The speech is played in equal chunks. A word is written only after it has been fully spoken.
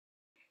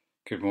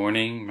Good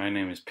morning. My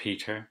name is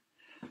Peter.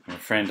 I'm a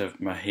friend of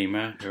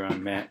Maimoocha, who I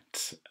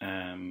met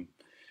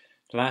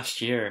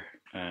last year.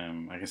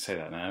 I can say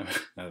that now.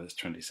 Now that's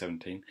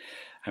 2017.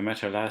 I met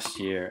her last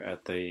year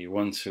at the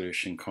One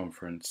Solution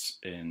conference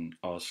in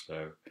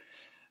Oslo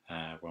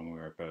when we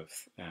were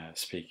both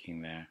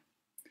speaking there.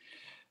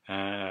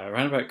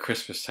 Around about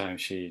Christmas time,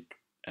 she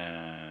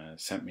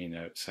sent me a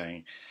note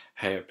saying,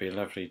 "Hey, it'd be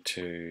lovely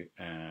to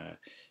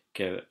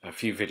get a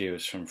few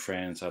videos from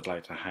friends I'd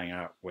like to hang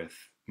out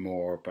with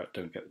more, but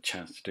don't get the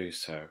chance to do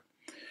so."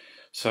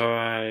 So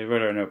I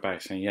wrote her a note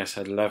back saying, "Yes,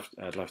 I'd love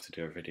to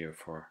do a video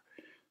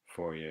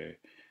for you."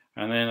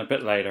 And then a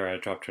bit later, I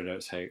dropped her a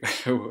note saying,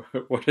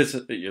 "What is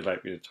it that you'd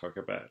like me to talk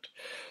about?"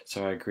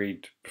 So I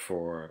agreed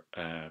before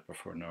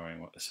knowing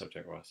what the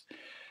subject was.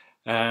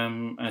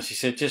 And she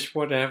said, "Just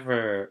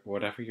whatever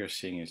you're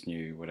seeing is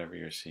new, whatever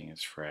you're seeing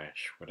is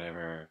fresh,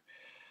 whatever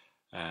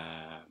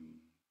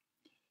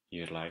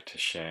you'd like to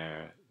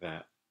share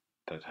that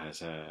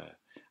has a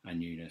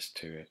newness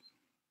to it."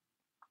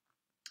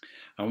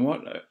 And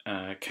what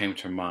came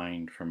to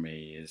mind for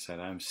me is that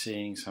I'm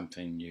seeing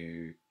something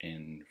new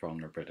in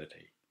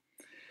vulnerability.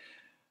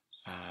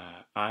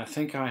 I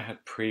think I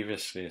had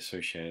previously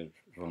associated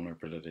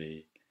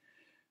vulnerability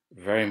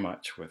very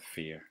much with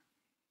fear.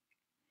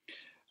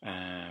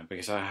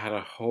 Because I had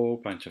a whole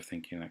bunch of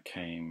thinking that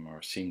came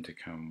or seemed to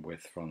come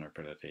with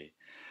vulnerability.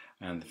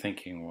 And the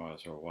thinking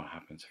was, well, what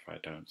happens if I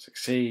don't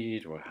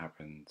succeed? What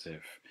happens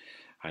if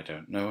I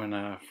don't know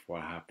enough?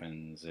 What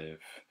happens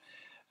if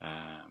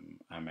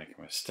I make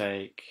a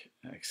mistake,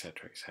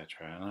 etc.,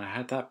 etc. And I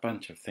had that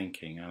bunch of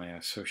thinking, and I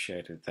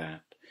associated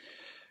that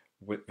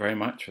very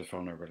much with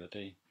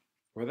vulnerability.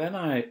 Well, then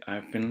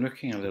I've been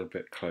looking a little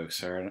bit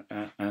closer,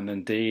 and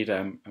indeed,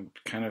 I'm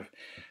kind of,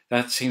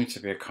 that seems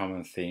to be a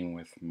common theme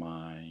with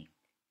my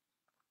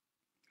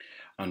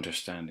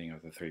understanding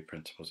of the three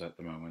principles at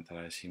the moment, that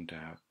I seem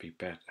to be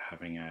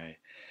having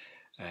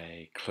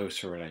a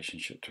closer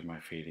relationship to my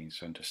feelings,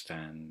 to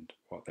understand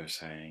what they're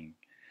saying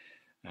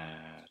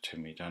to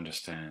me, to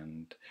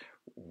understand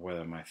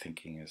whether my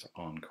thinking is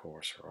on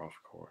course or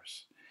off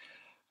course.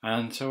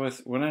 And so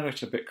when I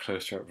looked a bit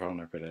closer at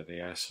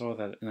vulnerability, I saw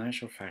that in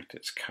actual fact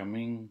it's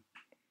coming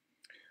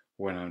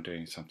when I'm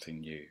doing something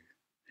new.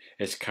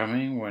 It's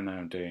coming when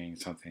I'm doing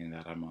something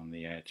that I'm on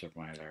the edge of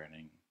my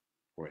learning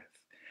with.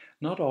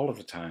 Not all of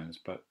the times,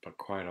 but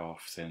quite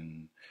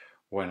often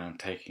when I'm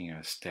taking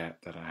a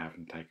step that I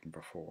haven't taken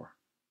before.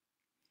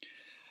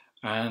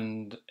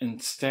 And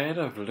instead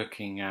of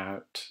looking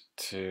out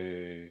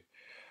to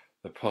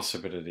the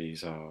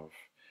possibilities of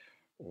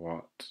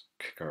what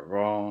could go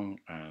wrong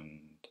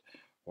and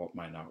what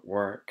might not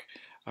work,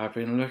 I've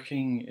been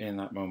looking in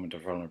that moment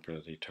of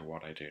vulnerability to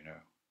what I do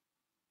know.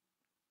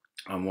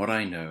 And what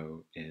I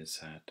know is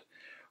that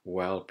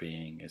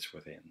well-being is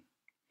within.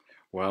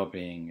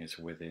 Well-being is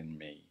within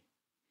me.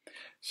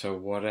 So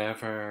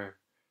whatever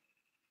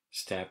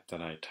step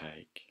that I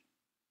take,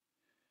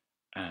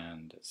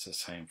 and it's the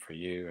same for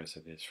you as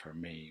it is for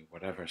me,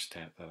 whatever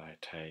step that I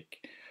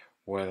take,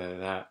 whether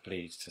that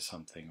leads to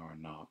something or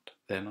not,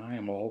 then I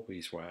am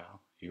always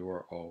well. You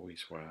are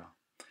always well.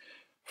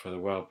 For the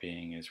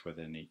well-being is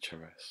within each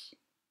of us.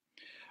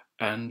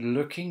 And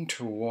looking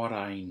to what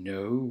I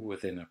know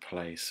within a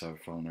place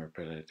of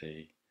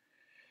vulnerability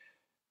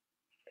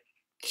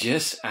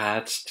just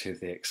adds to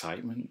the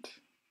excitement.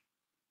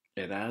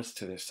 It adds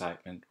to the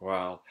excitement.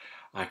 Well,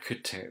 I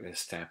could take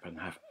this step and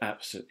have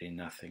absolutely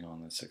nothing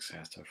on the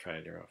success or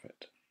failure of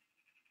it.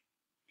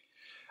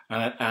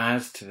 And it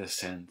adds to the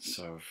sense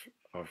of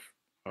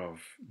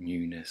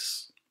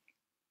newness,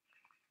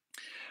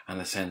 and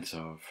the sense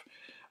of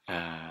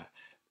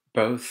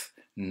both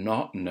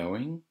not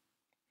knowing,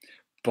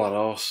 but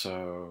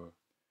also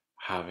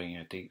having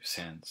a deep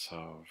sense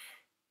of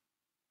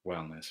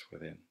wellness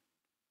within.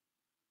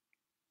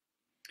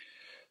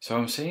 So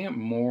I'm seeing it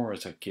more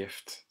as a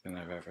gift than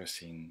I've ever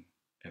seen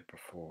it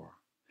before.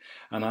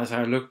 And as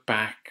I look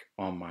back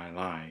on my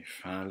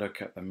life, and I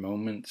look at the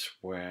moments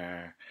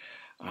where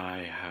I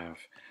have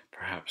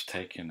perhaps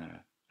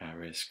taken a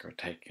risk or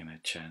taken a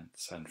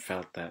chance and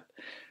felt that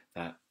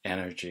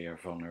energy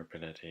of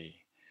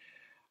vulnerability,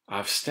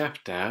 I've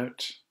stepped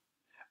out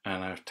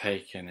and I've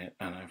taken it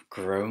and I've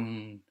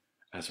grown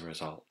as a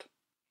result.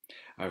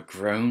 I've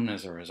grown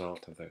as a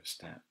result of those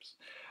steps,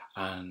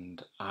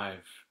 and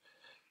I've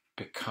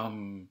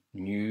become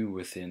new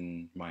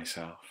within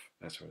myself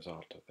as a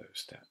result of those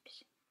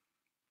steps.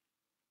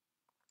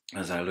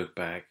 As I look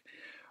back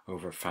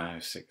over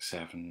 5, 6,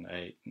 7,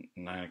 8,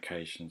 9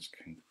 occasions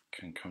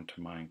can come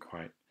to mind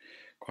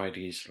quite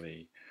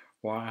easily,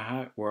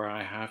 where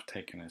I have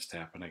taken a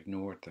step and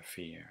ignored the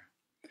fear,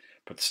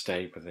 but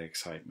stayed with the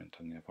excitement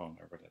and the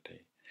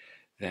vulnerability,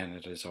 then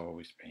it has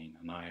always been,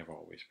 and I have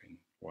always been,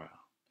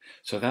 well.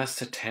 So that's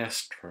the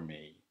test for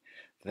me,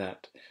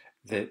 that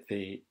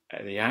the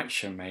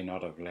action may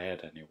not have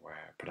led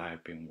anywhere, but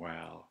I've been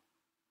well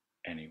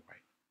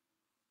anyway.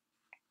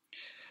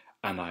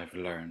 And I've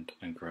learned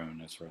and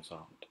grown as a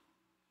result.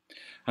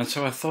 And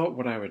so I thought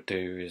what I would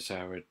do is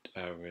I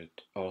would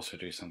also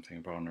do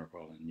something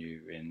vulnerable and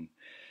new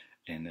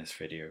in this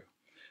video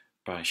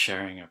by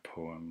sharing a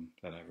poem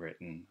that I've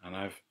written. And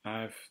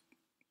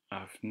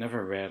I've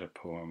never read a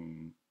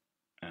poem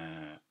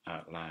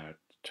out loud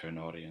to an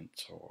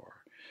audience or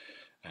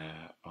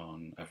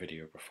on a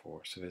video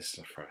before, so this is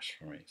a first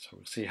for me. So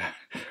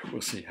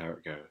we'll see how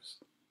it goes.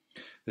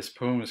 This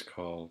poem is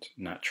called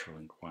Natural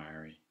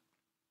Inquiry.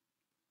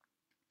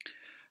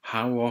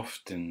 How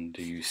often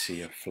do you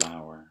see a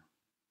flower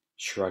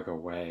shrug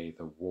away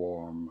the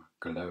warm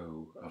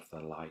glow of the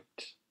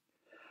light?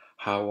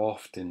 How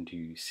often do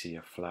you see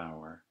a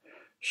flower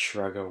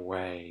shrug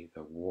away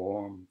the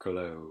warm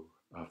glow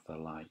of the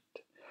light?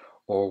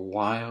 Or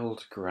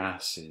wild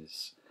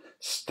grasses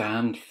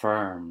stand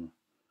firm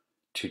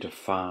to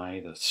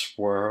defy the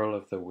swirl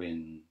of the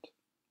wind?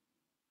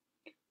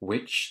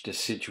 Which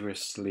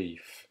deciduous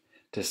leaf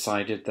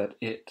decided that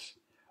it,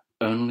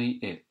 only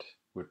it,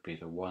 would be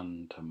the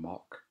one to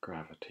mock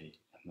gravity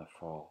in the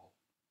fall?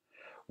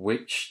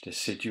 Which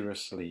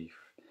deciduous leaf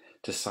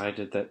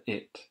decided that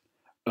it,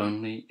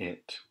 only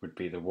it, would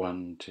be the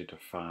one to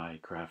defy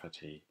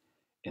gravity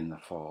in the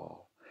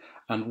fall?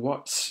 And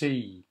what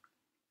sea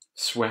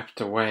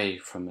swept away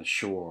from the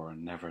shore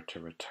never to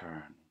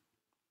return?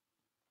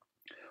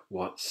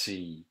 What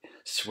sea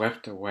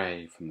swept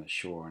away from the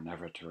shore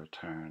never to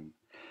return?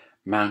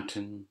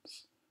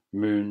 Mountains,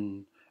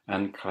 moon,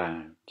 and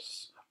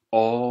clouds,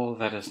 all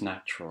that is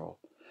natural,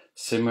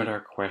 similar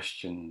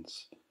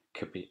questions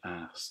could be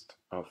asked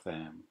of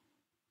them.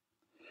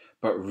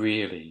 But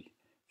really,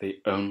 the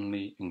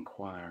only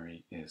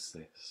inquiry is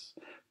this.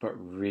 But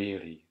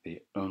really,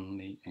 the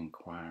only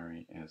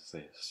inquiry is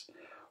this.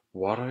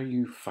 What are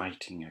you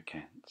fighting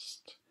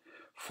against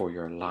for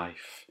your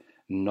life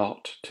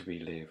not to be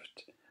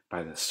lived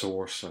by the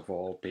source of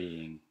all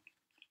being?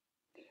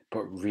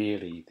 But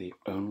really, the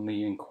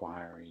only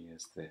inquiry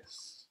is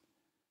this.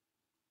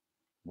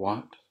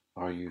 What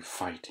are you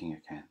fighting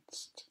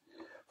against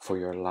for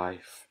your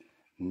life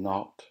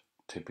not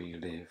to be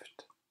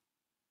lived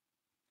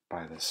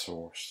by the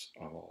source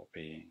of all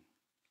being?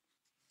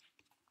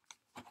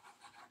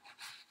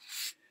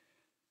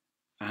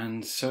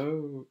 And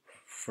so,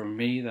 for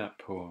me, that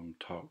poem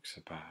talks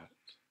about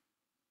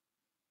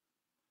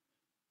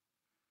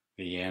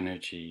the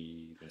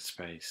energy, the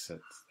space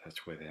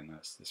that's within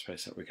us, the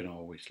space that we can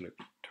always look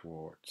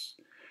towards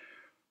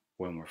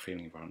when we're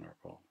feeling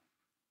vulnerable.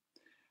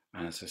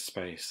 And it's a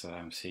space that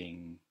I'm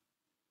seeing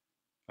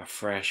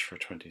afresh for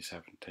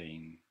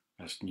 2017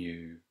 as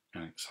new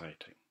and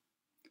exciting.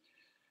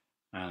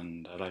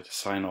 And I'd like to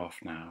sign off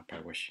now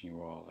by wishing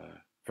you all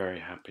a very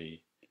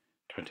happy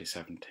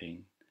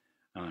 2017,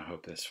 and I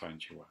hope this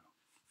finds you well.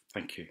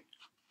 Thank you.